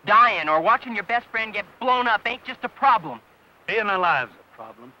 Dying or watching your best friend get blown up ain't just a problem. Being alive's a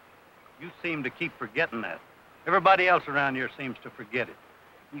problem. You seem to keep forgetting that. Everybody else around here seems to forget it.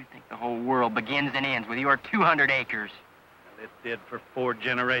 You think the whole world begins and ends with your 200 acres. Well, it did for 4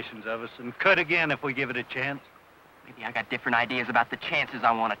 generations of us, and could again if we give it a chance. Maybe I got different ideas about the chances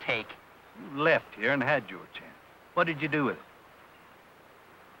I want to take. You left here and had your chance. What did you do with it?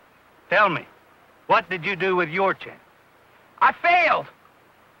 Tell me, what did you do with your chance? I failed.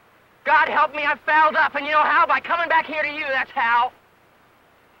 God help me, I fouled up. And you know how? By coming back here to you, that's how.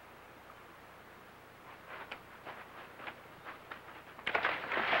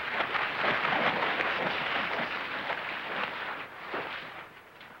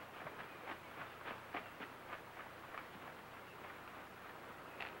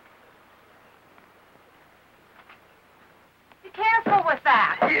 Be careful with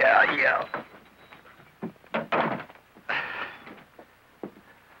that. Yeah.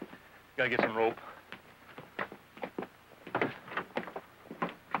 Gotta get some rope.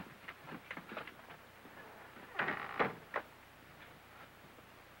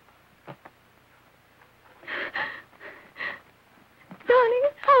 Donny,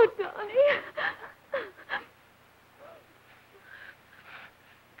 oh, Donny.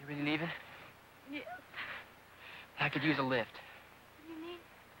 You really leaving? Yes. I could use a lift. What do you need?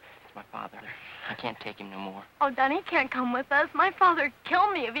 It's my father. I can't take him no more. Oh, Donny can't come with us. My father'd kill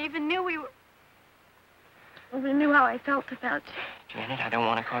me if he even knew we were... If he knew how I felt about you. Janet, I don't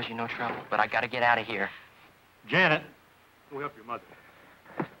want to cause you no trouble, but I gotta get out of here. Janet, go help your mother.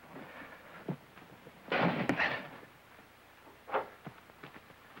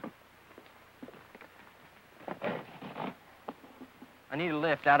 I need a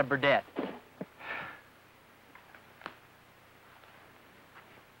lift out of Burdette.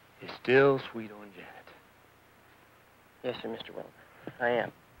 You still sweet on Janet. Yes, sir, Mr. Wells. I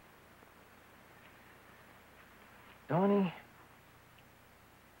am. Donny,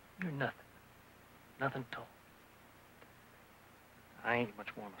 you're nothing. Nothing at all. I ain't much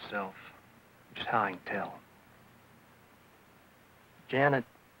more myself. Just how I can tell. Janet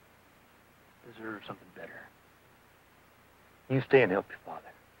deserves something better. You stay and help your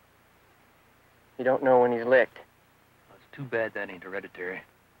father. You don't know when he's licked. Well, it's too bad that ain't hereditary.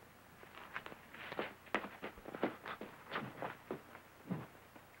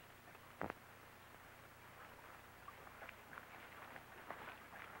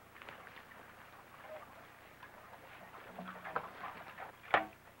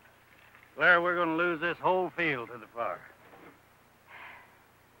 Claire, we're going to lose this whole field to the fire.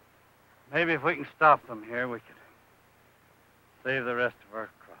 Maybe if we can stop them here, we could save the rest of our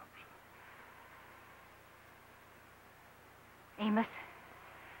crops. Amos,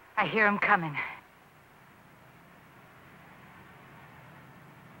 I hear him coming.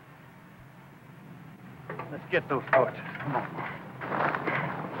 Let's get those torches. Come on.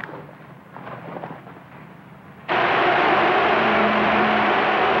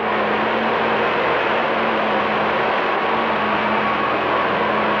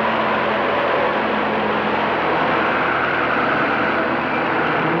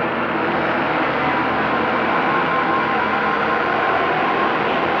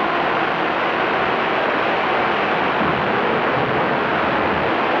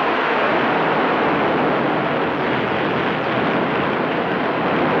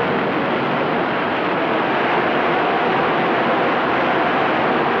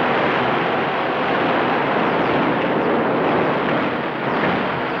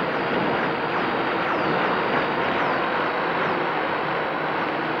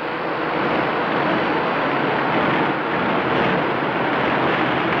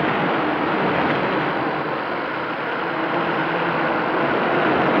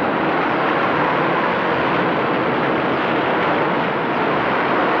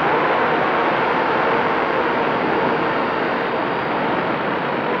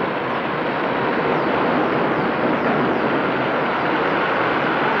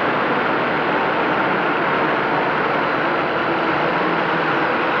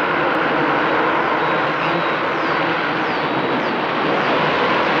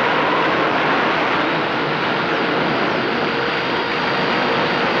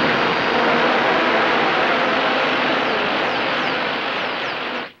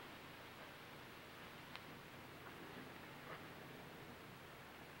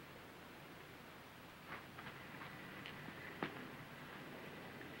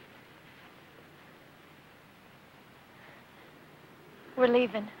 We're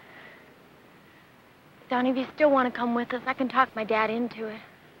leaving. Donny, if you still want to come with us, I can talk my dad into it.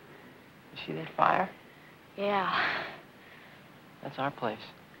 You see that fire? Yeah. That's our place.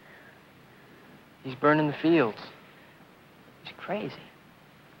 He's burning the fields. He's crazy.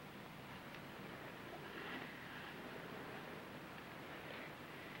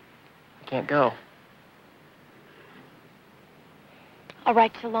 I can't go. I'll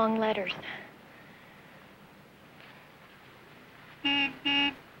write you long letters.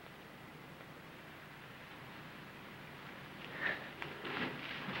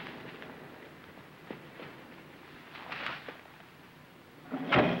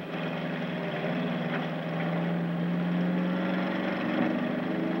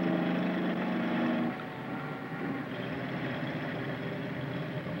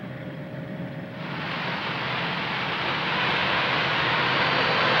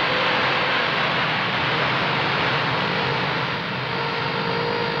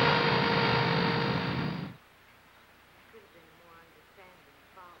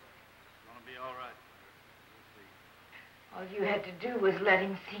 All you had to do was let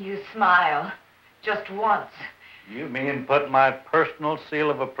him see you smile. Just once. You mean put my personal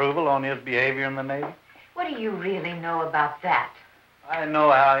seal of approval on his behavior in the Navy? What do you really know about that? I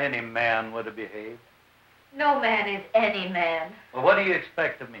know how any man would have behaved. No man is any man. Well, what do you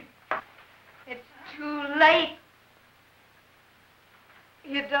expect of me? It's too late.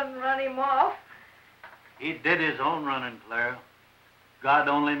 You done run him off. He did his own running, Clara. God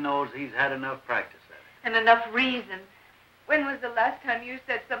only knows he's had enough practice at it. And enough reason. When was the last time you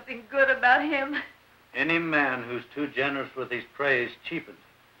said something good about him? Any man who's too generous with his praise cheapens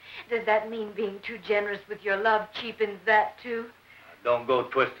it. Does that mean being too generous with your love cheapens that, too? Don't go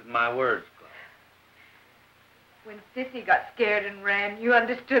twisting my words, Clara. When Sissy got scared and ran, you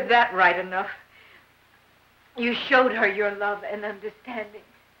understood that right enough. You showed her your love and understanding.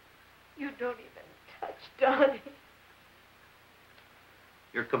 You don't even touch Donny.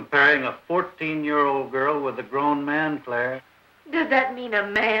 You're comparing a 14-year-old girl with a grown man, Claire. Does that mean a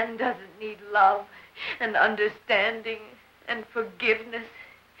man doesn't need love and understanding and forgiveness?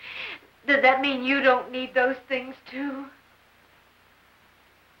 Does that mean you don't need those things, too?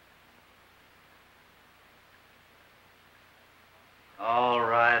 All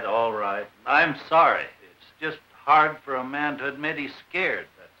right, all right. I'm sorry. It's just hard for a man to admit he's scared,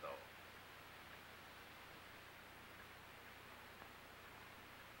 that's all.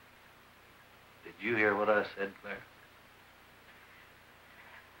 Did you hear what I said, Claire?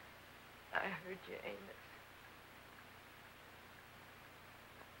 I heard you, Amos.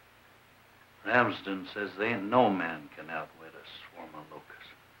 Ramsden says there ain't no man can outwit a swarm of locusts.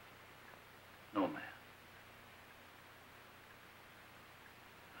 No man.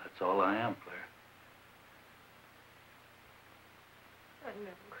 That's all I am, Claire. I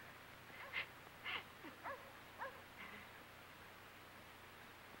know.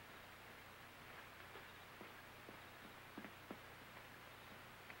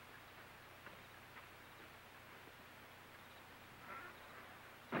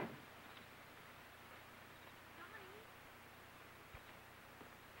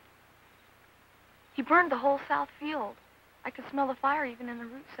 He burned the whole south field. I could smell the fire even in the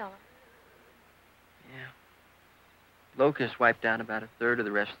root cellar. Yeah. Locusts wiped out about a third of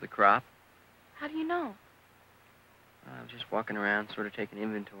the rest of the crop. How do you know? I was just walking around, sort of taking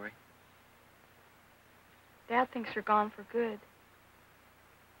inventory. Dad thinks you're gone for good.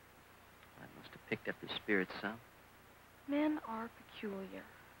 I must have picked up his spirit some. Men are peculiar.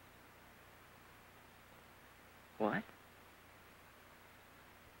 What?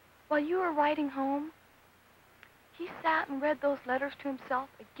 While you were writing home, he sat and read those letters to himself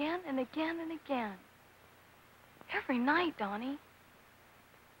again and again and again. Every night, Donny.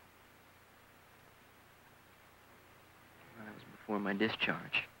 Well, that was before my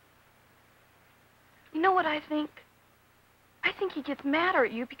discharge. You know what I think? I think he gets madder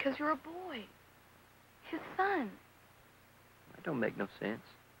at you because you're a boy. His son. That don't make no sense.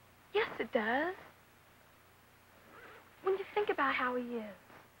 Yes, it does. When you think about how he is.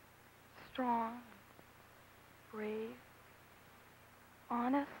 Strong, brave,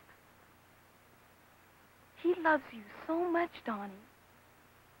 honest. He loves you so much, Donny,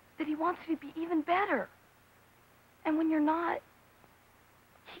 that he wants you to be even better. And when you're not,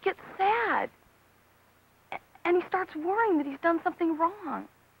 he gets sad. And he starts worrying that he's done something wrong.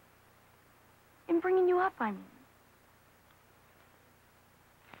 In bringing you up, I mean.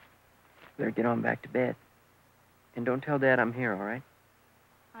 Better get on back to bed. And don't tell Dad I'm here, all right?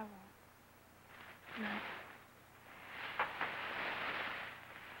 I won't. No.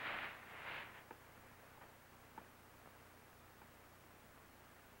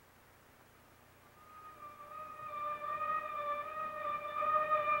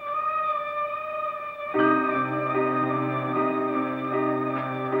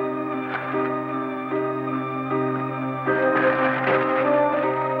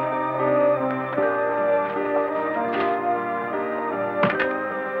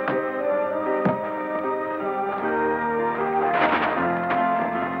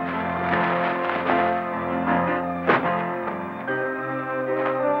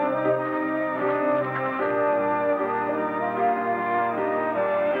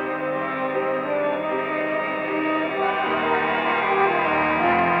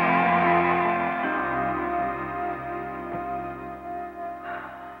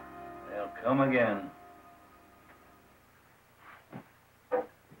 again.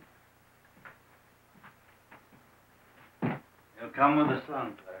 He'll come with the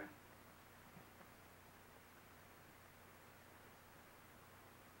sun, Claire.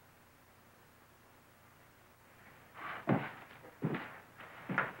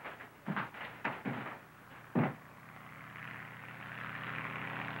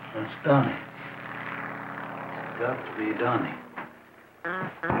 That's Donny. It's got to be Donny.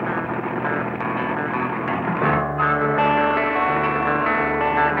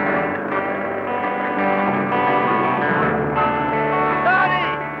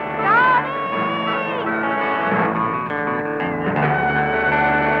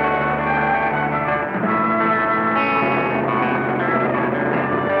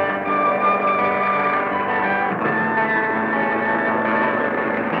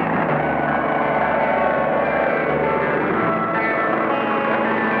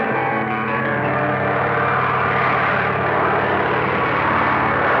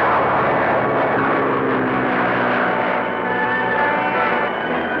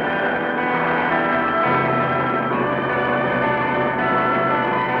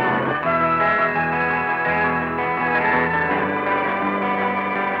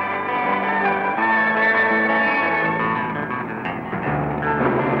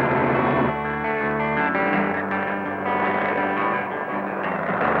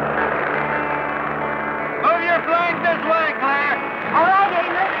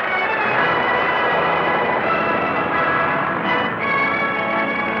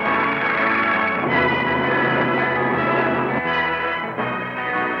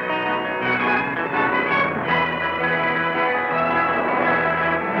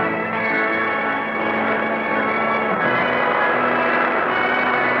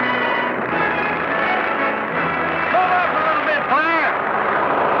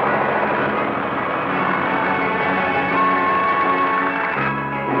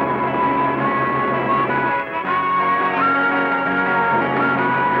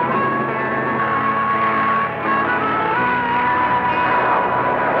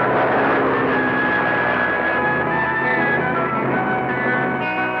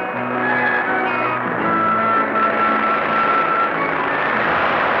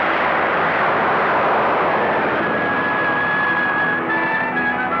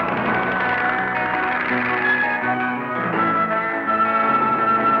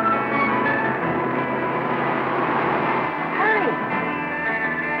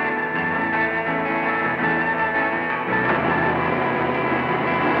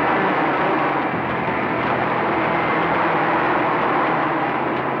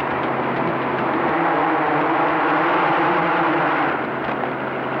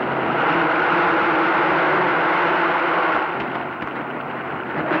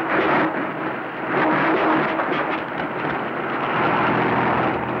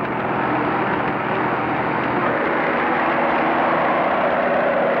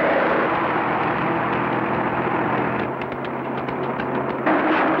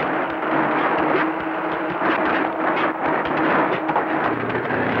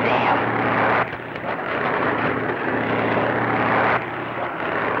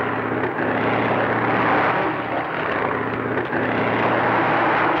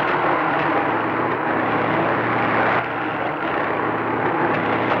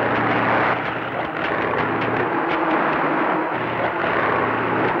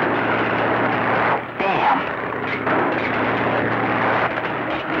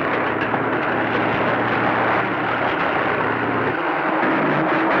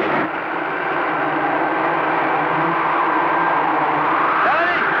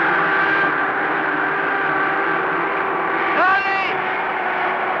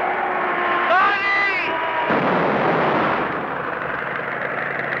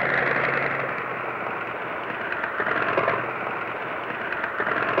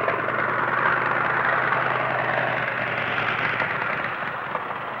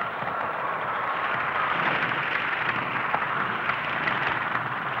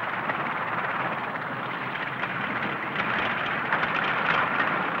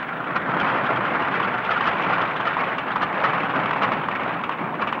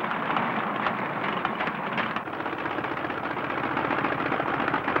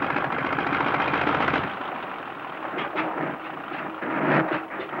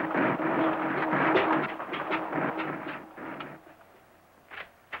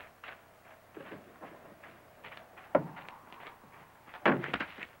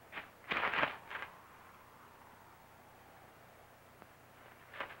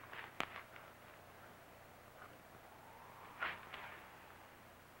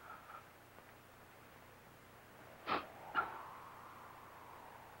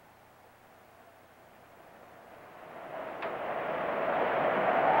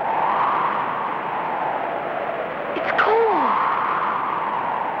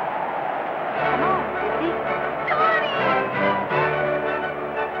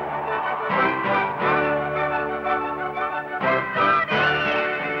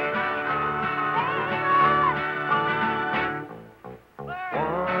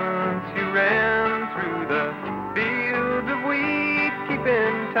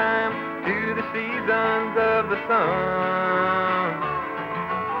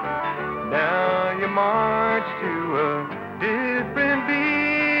 march to a different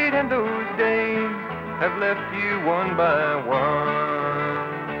beat, and those days have left you one by one.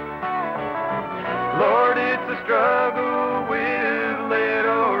 Lord, it's a struggle with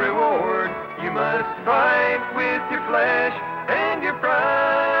little reward. You must fight with your flesh and your pride.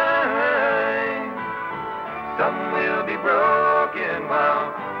 Some will be broken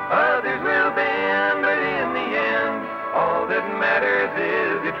while others will bend, but in the end, all that matters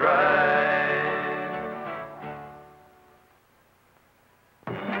is you try.